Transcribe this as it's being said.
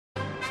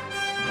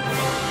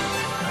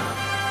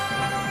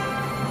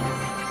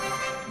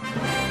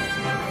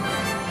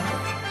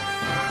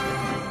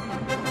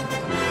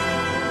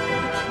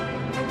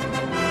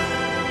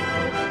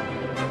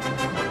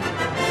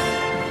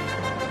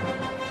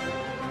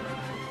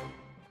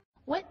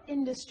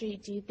industry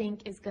do you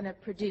think is going to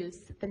produce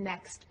the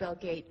next Bill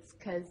Gates?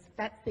 Because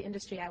that's the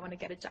industry I want to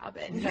get a job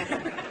in.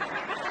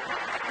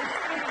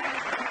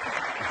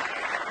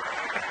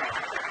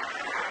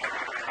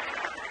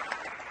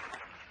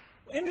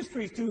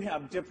 Industries do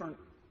have different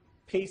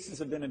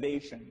paces of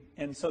innovation,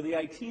 and so the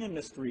IT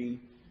industry,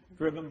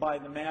 driven by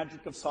the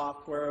magic of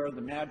software,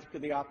 the magic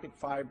of the optic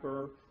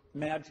fiber,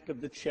 magic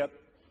of the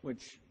chip,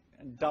 which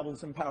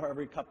doubles in power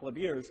every couple of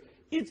years,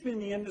 it's been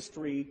the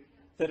industry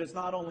that has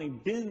not only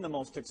been the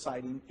most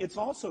exciting, it's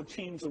also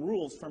changed the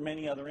rules for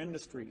many other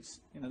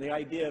industries. You know, the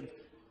idea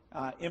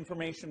of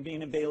information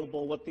being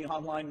available, what the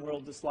online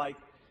world is like,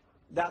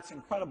 that's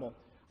incredible.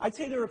 I'd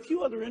say there are a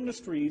few other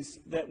industries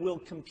that will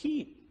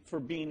compete for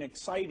being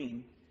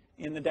exciting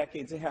in the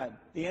decades ahead.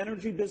 The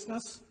energy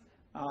business,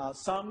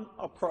 some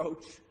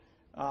approach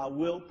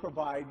will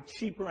provide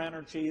cheaper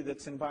energy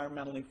that's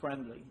environmentally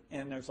friendly.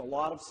 And there's a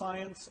lot of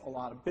science, a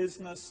lot of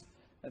business.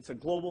 That's a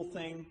global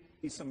thing.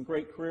 There's some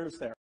great careers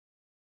there.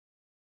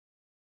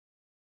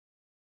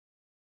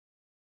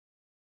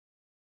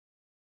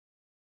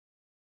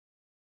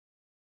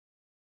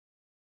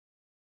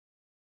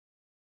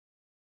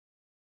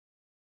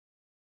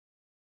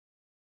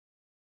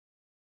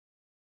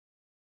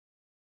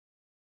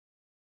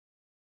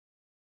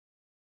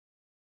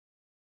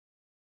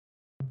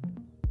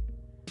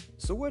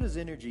 So what is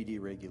energy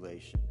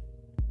deregulation?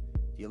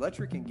 The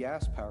electric and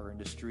gas power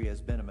industry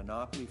has been a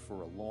monopoly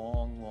for a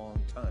long,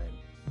 long time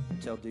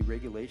until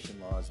deregulation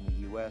laws in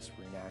the U.S.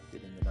 were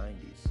enacted in the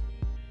 90s.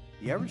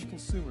 The average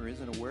consumer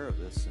isn't aware of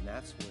this, and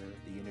that's where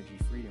the Energy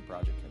Freedom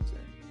Project comes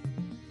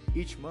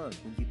in. Each month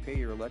when you pay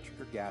your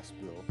electric or gas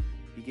bill,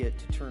 you get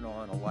to turn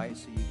on a light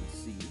so you can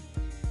see,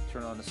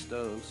 turn on a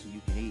stove so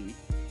you can eat,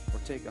 or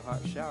take a hot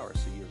shower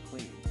so you're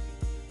clean.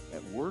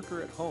 At work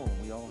or at home,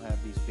 we all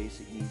have these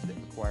basic needs that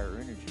require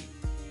energy,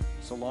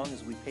 so long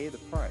as we pay the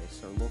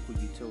price our local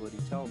utility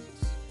tells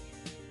us.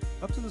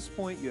 Up to this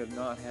point, you have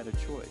not had a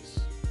choice.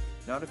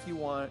 Not if you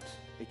want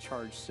a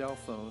charged cell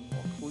phone,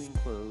 or clean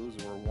clothes,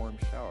 or a warm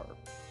shower.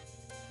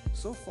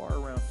 So far,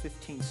 around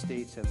 15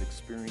 states have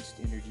experienced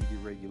energy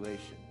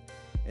deregulation,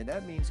 and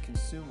that means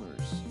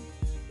consumers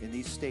in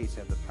these states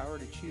have the power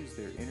to choose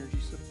their energy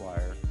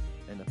supplier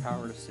and the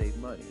power to save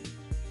money.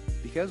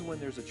 Because when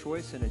there's a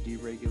choice in a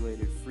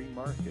deregulated free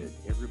market,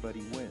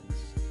 everybody wins.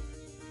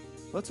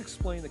 Let's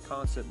explain the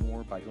concept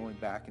more by going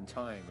back in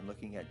time and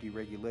looking at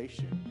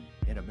deregulation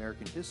in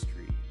American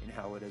history and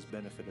how it has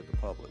benefited the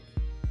public.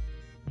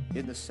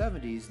 In the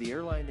 70s, the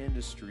airline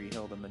industry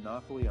held a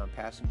monopoly on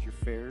passenger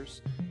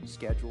fares,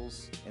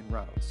 schedules, and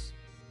routes.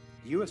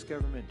 The U.S.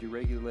 government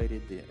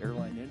deregulated the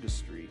airline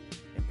industry,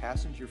 and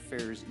passenger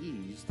fares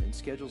eased and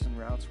schedules and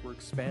routes were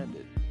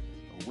expanded.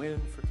 A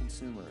win for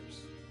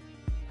consumers.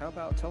 How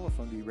about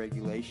telephone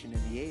deregulation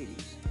in the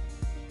 80s?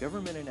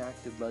 Government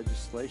enacted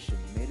legislation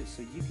and made it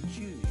so you could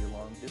choose your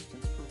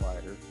long-distance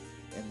provider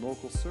and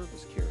local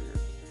service carrier.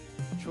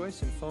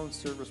 Choice in phone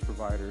service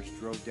providers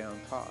drove down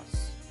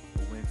costs,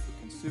 a win for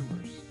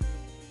consumers.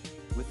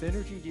 With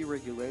energy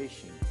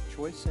deregulation,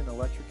 choice in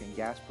electric and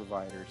gas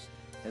providers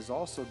has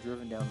also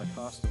driven down the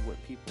cost of what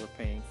people are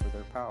paying for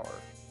their power.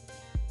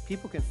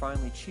 People can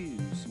finally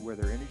choose where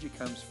their energy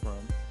comes from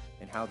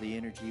and how the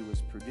energy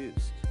was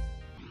produced.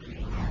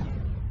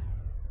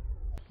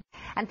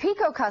 And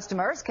PECO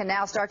customers can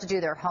now start to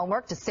do their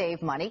homework to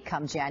save money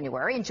come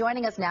January. And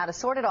joining us now to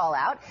sort it all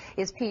out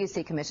is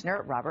PUC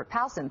Commissioner Robert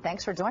Powelson.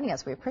 Thanks for joining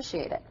us. We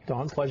appreciate it.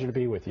 Dawn, pleasure to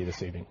be with you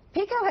this evening.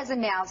 PECO has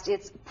announced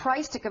its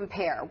price to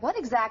compare. What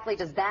exactly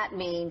does that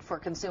mean for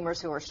consumers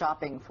who are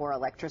shopping for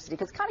electricity?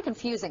 Because it's kind of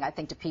confusing, I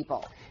think, to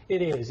people.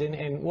 It is.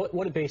 And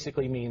what it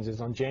basically means is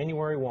on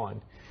January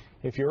 1,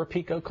 if you're a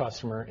PECO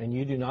customer and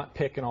you do not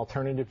pick an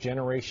alternative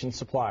generation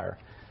supplier,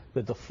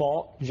 the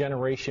default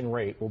generation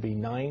rate will be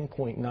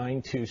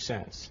 9.92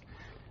 cents.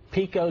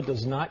 PECO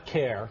does not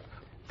care.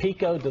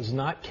 PECO does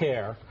not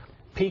care.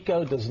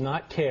 PECO does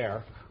not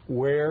care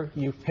where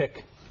you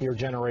pick your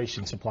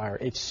generation supplier.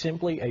 It's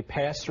simply a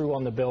pass-through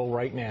on the bill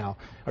right now,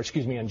 or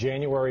excuse me, on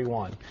January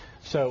 1.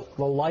 So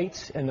the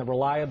lights and the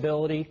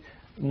reliability,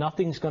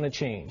 nothing's going to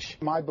change.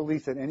 My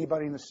belief that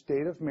anybody in the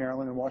state of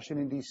Maryland and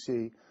Washington,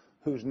 D.C.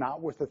 who's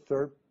not with a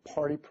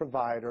third-party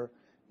provider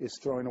is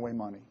throwing away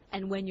money.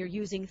 And when you're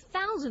using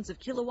thousands of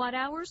kilowatt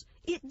hours,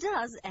 it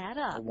does add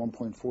up.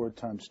 1.4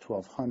 times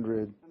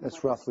 1,200,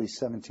 that's roughly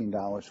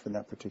 $17 for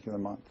that particular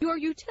month. Your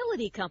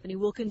utility company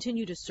will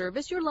continue to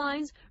service your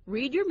lines,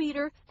 read your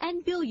meter,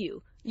 and bill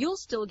you. You'll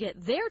still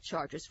get their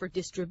charges for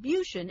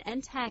distribution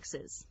and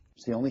taxes.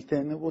 The only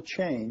thing that will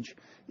change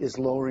is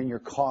lowering your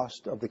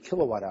cost of the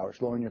kilowatt hours,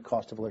 lowering your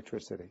cost of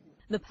electricity.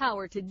 The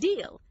power to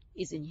deal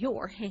is in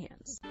your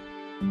hands.